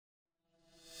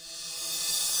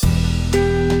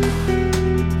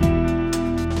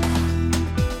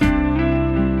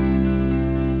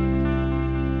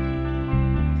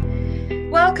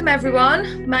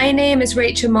everyone. My name is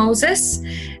Rachel Moses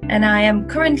and I am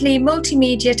currently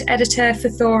Multimedia Editor for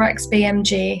Thorax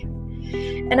BMJ.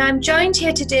 And I'm joined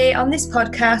here today on this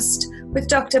podcast with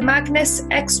Dr. Magnus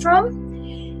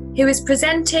Ekstrom, who is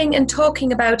presenting and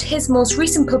talking about his most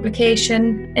recent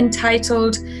publication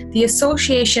entitled The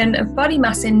Association of Body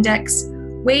Mass Index,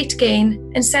 Weight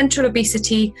Gain and Central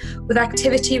Obesity with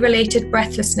Activity-Related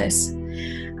Breathlessness.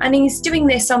 And he's doing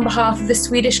this on behalf of the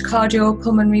Swedish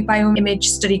Cardiopulmonary Bioimage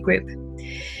Study Group.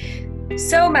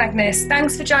 So Magnus,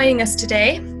 thanks for joining us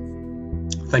today.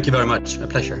 Thank you very much, a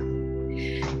pleasure.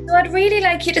 So I'd really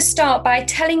like you to start by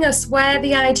telling us where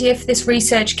the idea for this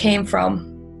research came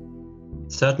from.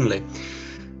 Certainly.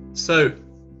 So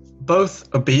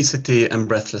both obesity and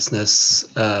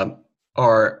breathlessness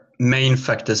are main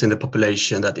factors in the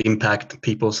population that impact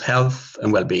people's health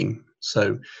and well-being.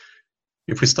 So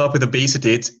if we start with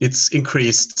obesity, it's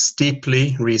increased steeply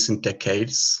in recent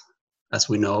decades. As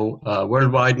we know,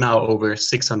 worldwide now over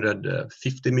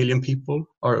 650 million people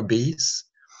are obese.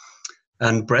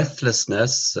 And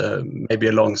breathlessness, maybe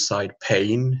alongside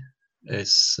pain,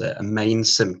 is a main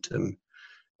symptom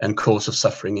and cause of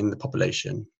suffering in the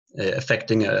population,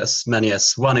 affecting as many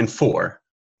as 1 in 4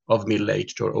 of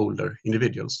middle-aged or older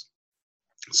individuals.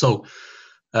 So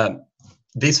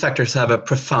these factors have a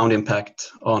profound impact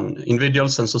on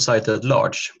individuals and society at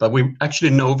large, but we actually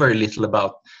know very little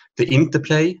about the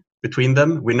interplay between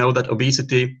them. We know that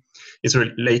obesity is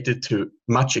related to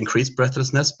much increased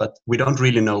breathlessness, but we don't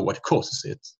really know what causes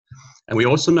it. And we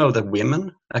also know that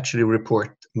women actually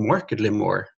report markedly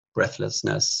more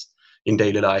breathlessness in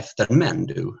daily life than men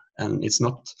do, and it's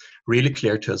not really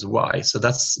clear to us why. So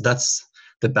that's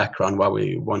the background why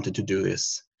we wanted to do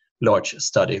this large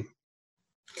study.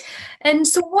 And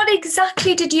so what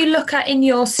exactly did you look at in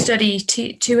your study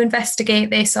to investigate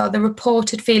this, or the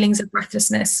reported feelings of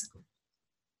breathlessness?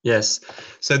 Yes,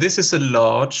 so this is a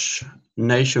large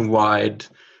nationwide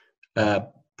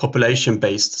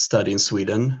population-based study in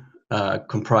Sweden,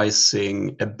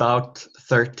 comprising about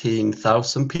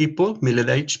 13,000 people,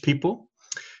 middle-aged people,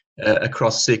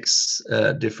 across 6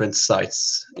 different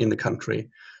sites in the country.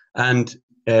 And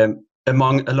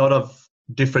among a lot of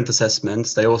different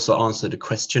assessments, they also answered a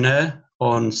questionnaire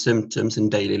on symptoms in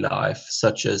daily life,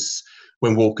 such as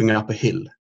when walking up a hill,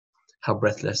 how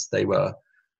breathless they were.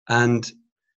 And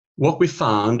what we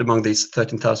found among these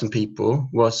 13,000 people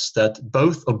was that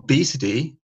both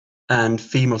obesity and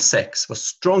female sex was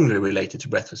strongly related to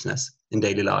breathlessness in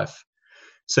daily life.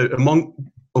 So among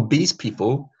obese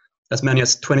people, as many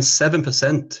as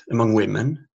 27% among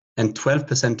women and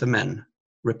 12% of men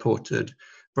reported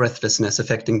breathlessness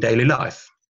affecting daily life.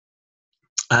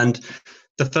 And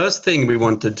the first thing we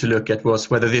wanted to look at was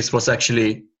whether this was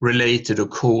actually related or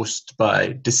caused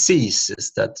by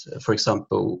diseases that, for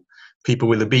example, people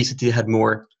with obesity had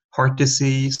more heart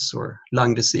disease or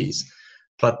lung disease,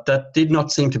 but that did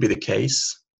not seem to be the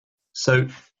case. So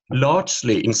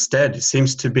largely instead it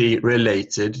seems to be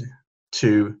related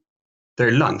to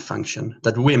their lung function,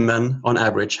 that women on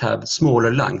average have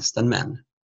smaller lungs than men.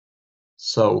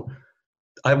 So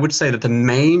I would say that the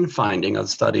main finding of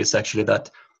the study is actually that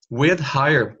with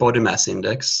higher body mass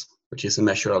index, which is a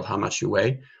measure of how much you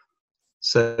weigh,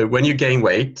 so when you gain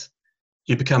weight,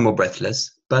 you become more breathless,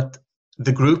 but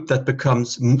the group that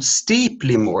becomes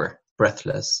steeply more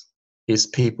breathless is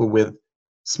people with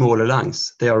smaller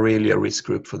lungs. They are really a risk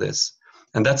group for this.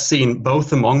 And that's seen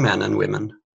both among men and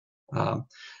women.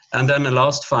 And then the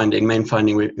last finding, main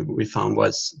finding we found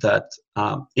was that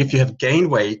if you have gained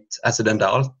weight as an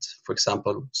adult, for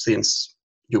example, since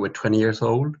you were 20 years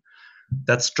old,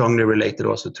 that's strongly related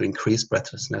also to increased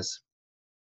breathlessness.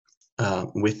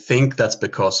 We think that's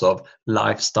because of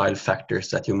lifestyle factors,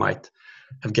 that you might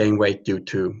have gained weight due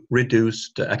to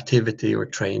reduced activity or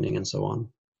training and so on.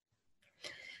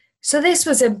 So this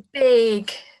was a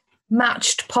big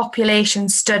matched population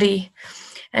study.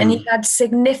 And you had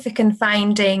significant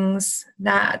findings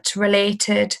that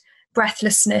related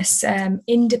breathlessness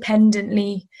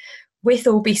independently with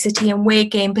obesity and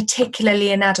weight gain, particularly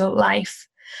in adult life.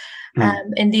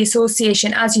 And the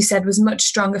association, as you said, was much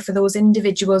stronger for those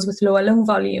individuals with lower lung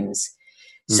volumes.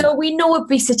 So we know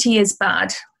obesity is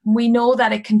bad. We know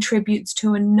that it contributes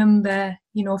to a number,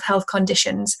 of health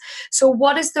conditions. So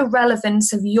what is the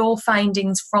relevance of your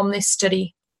findings from this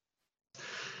study?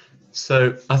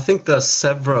 So I think there are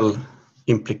several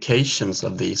implications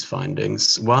of these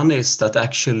findings. One is that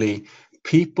actually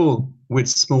people with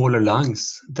smaller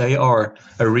lungs, they are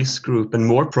a risk group and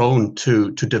more prone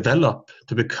to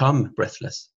become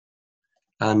breathless.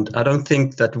 And I don't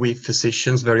think that we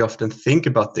physicians very often think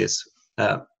about this,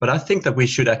 but I think that we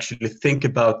should actually think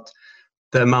about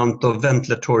the amount of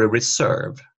ventilatory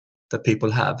reserve that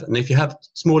people have. And if you have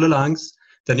smaller lungs,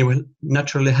 then you will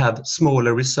naturally have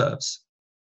smaller reserves.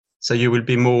 So you will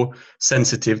be more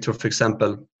sensitive to, for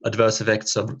example, adverse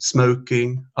effects of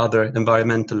smoking, other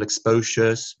environmental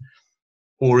exposures,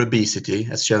 or obesity,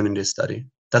 as shown in this study.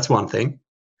 That's one thing.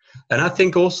 And I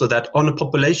think also that on a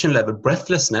population level,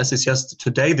 breathlessness is just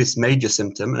today this major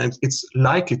symptom, and it's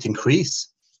likely to increase,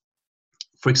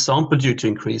 for example, due to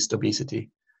increased obesity.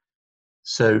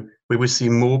 So we will see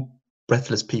more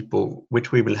breathless people,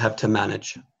 which we will have to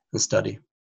manage and study.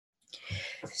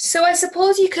 So I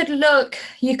suppose you could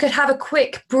have a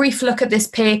quick, brief look at this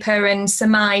paper and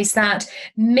surmise that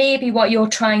maybe what you're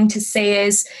trying to say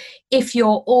is if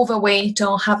you're overweight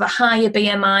or have a higher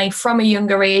BMI from a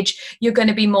younger age, you're going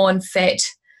to be more unfit.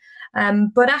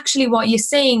 But actually what you're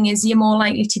saying is you're more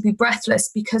likely to be breathless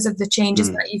because of the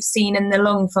changes that you've seen in the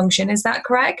lung function. Is that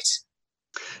correct?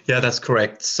 Yeah, that's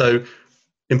correct. So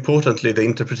importantly, the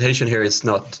interpretation here is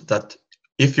not that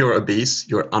if you're obese,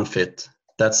 you're unfit.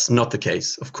 That's not the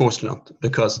case. Of course not.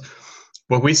 Because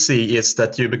what we see is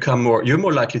that you're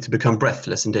more likely to become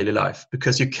breathless in daily life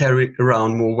because you carry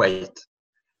around more weight.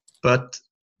 But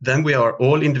then we are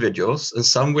all individuals, and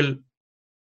some will,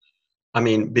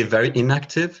 be very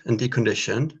inactive and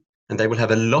deconditioned, and they will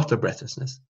have a lot of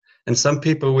breathlessness. And some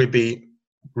people will be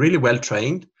really well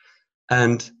trained,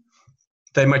 and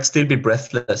they might still be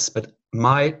breathless, but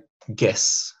my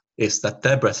guess is that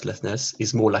their breathlessness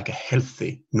is more like a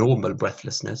healthy, normal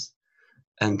breathlessness,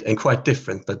 and quite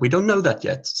different. But we don't know that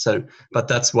yet. But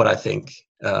that's what I think.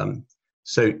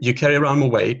 So you carry around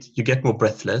more weight, you get more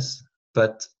breathless,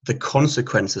 but the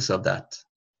consequences of that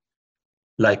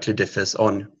likely differs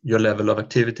on your level of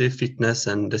activity, fitness,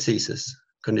 and diseases,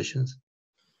 conditions.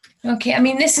 Okay,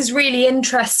 this is really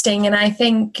interesting, and I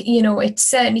think, it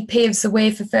certainly paves the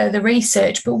way for further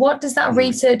research. But what does that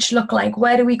research look like?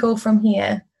 Where do we go from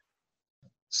here?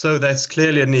 So there's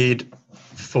clearly a need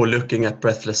for looking at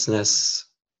breathlessness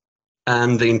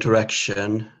and the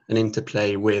interaction and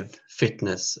interplay with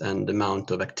fitness and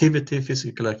amount of activity,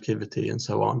 physical activity, and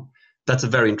so on. That's a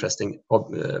very interesting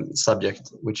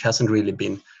subject, which hasn't really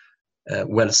been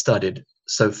well studied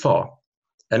so far.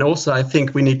 And also, I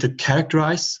think we need to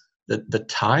characterize the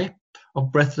type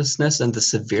of breathlessness and the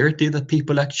severity that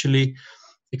people actually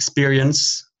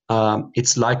experience.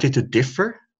 It's likely to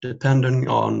differ depending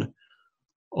on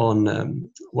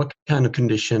what kind of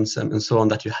conditions and so on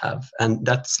that you have. And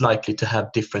that's likely to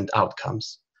have different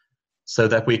outcomes, so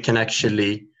that we can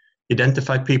actually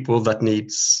identify people that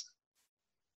needs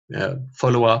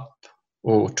follow-up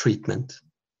or treatment.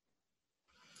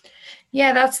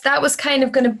 Yeah, that was kind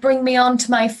of going to bring me on to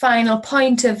my final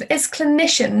point of, as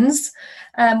clinicians,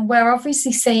 we're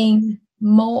obviously seeing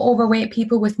more overweight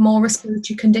people with more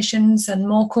respiratory conditions and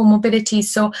more comorbidities.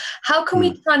 So how can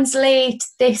we translate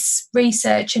this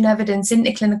research and evidence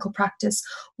into clinical practice?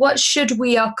 What should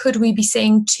we or could we be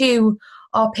saying to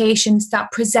our patients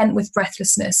that present with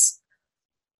breathlessness?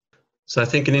 So I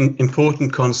think an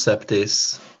important concept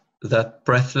is that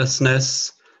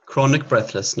breathlessness, chronic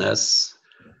breathlessness,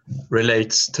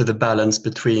 relates to the balance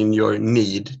between your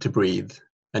need to breathe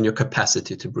and your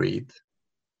capacity to breathe.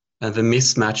 And the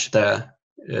mismatch there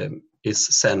is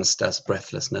sensed as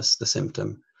breathlessness, the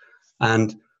symptom.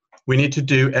 And we need to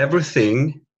do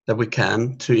everything that we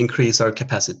can to increase our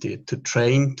capacity, to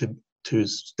train, to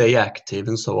stay active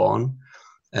and so on,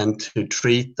 and to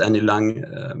treat any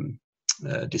lung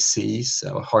disease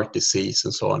or heart disease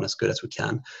and so on as good as we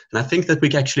can. And I think that we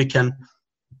actually can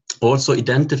also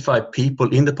identify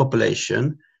people in the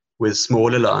population with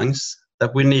smaller lungs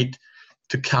that we need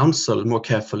to counsel more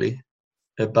carefully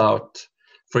about,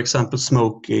 for example,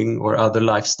 smoking or other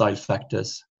lifestyle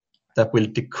factors that will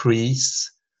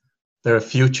decrease their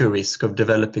future risk of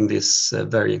developing this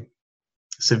very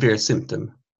severe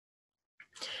symptom.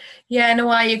 Yeah, no,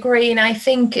 I agree. And I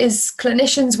think as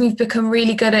clinicians, we've become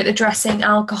really good at addressing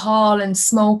alcohol and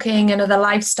smoking and other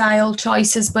lifestyle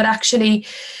choices, but actually,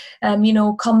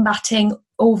 combating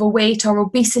overweight or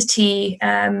obesity,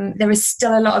 there is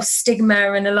still a lot of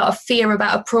stigma and a lot of fear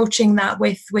about approaching that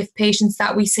with patients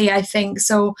that we see, I think.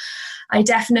 So I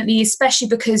definitely, especially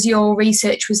because your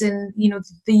research was in,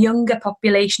 the younger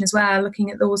population as well,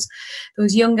 looking at those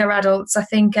younger adults, I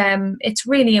think it's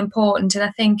really important. And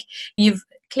I think you've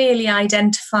clearly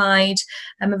identified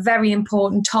a very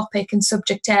important topic and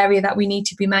subject area that we need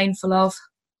to be mindful of.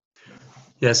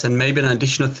 Yes, and maybe an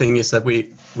additional thing is that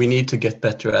we need to get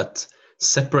better at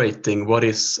separating what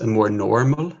is a more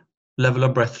normal level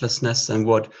of breathlessness and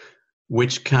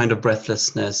which kind of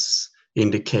breathlessness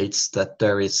indicates that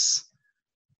there is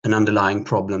an underlying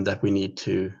problem that we need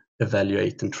to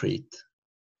evaluate and treat.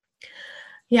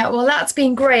 Yeah, well, that's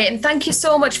been great. And thank you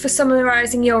so much for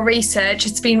summarising your research.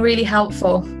 It's been really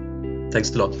helpful.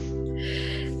 Thanks a lot.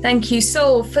 Thank you.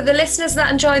 So for the listeners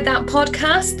that enjoyed that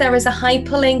podcast, there is a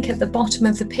hyperlink at the bottom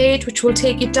of the page, which will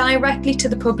take you directly to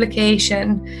the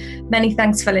publication. Many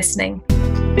thanks for listening.